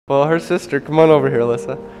Well, her sister, come on over here,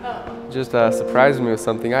 Alyssa. Oh. Just surprised me with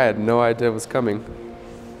something I had no idea was coming.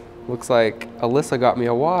 Looks like Alyssa got me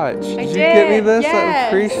a watch. Did you get me this? Yes. I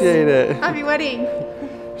appreciate it. Happy wedding.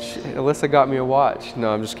 Alyssa got me a watch.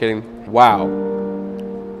 No, I'm just kidding. Wow.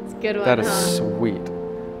 It's a good one, That is sweet.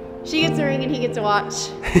 She gets a ring and he gets a watch.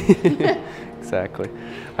 Exactly.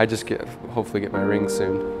 I just hopefully get my ring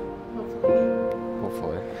soon.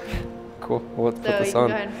 Hopefully. Cool. Well, let's put this on.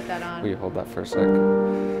 Go ahead and put that on. Will you hold that for a sec?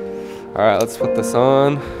 All right, let's put this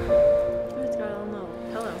on. Oh, it's got a little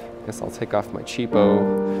pillow. Guess I'll take off my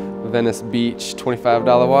cheapo Venice Beach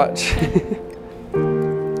 $25 watch.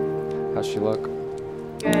 How's she look?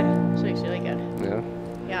 Good. She looks really good. Yeah?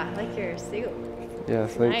 Yeah, I like your suit. Yeah,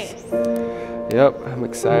 thanks. Nice. Yep, I'm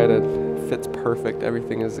excited. Fits perfect.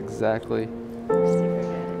 Everything is exactly. Super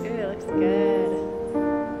good. Ooh, it looks good.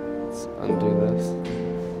 Let's undo this.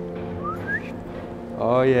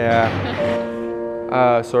 Oh, yeah.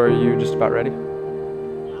 So are you just about ready?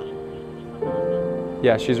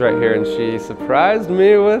 Yeah, she's right here, and she surprised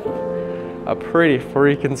me with a pretty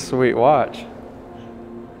freaking sweet watch.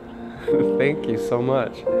 Thank you so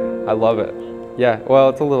much. I love it. Yeah, well,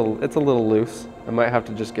 it's a little loose. I might have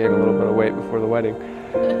to just gain a little bit of weight before the wedding.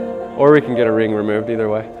 Or we can get a ring removed, either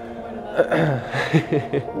way.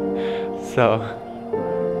 So,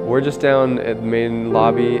 we're just down at the main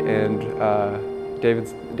lobby, and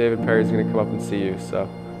David Perry's gonna come up and see you, so,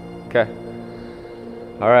 okay.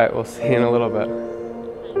 All right, we'll see you in a little bit.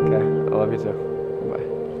 Okay, I love you too. Bye.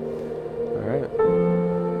 All right,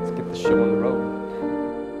 let's get the show on the road.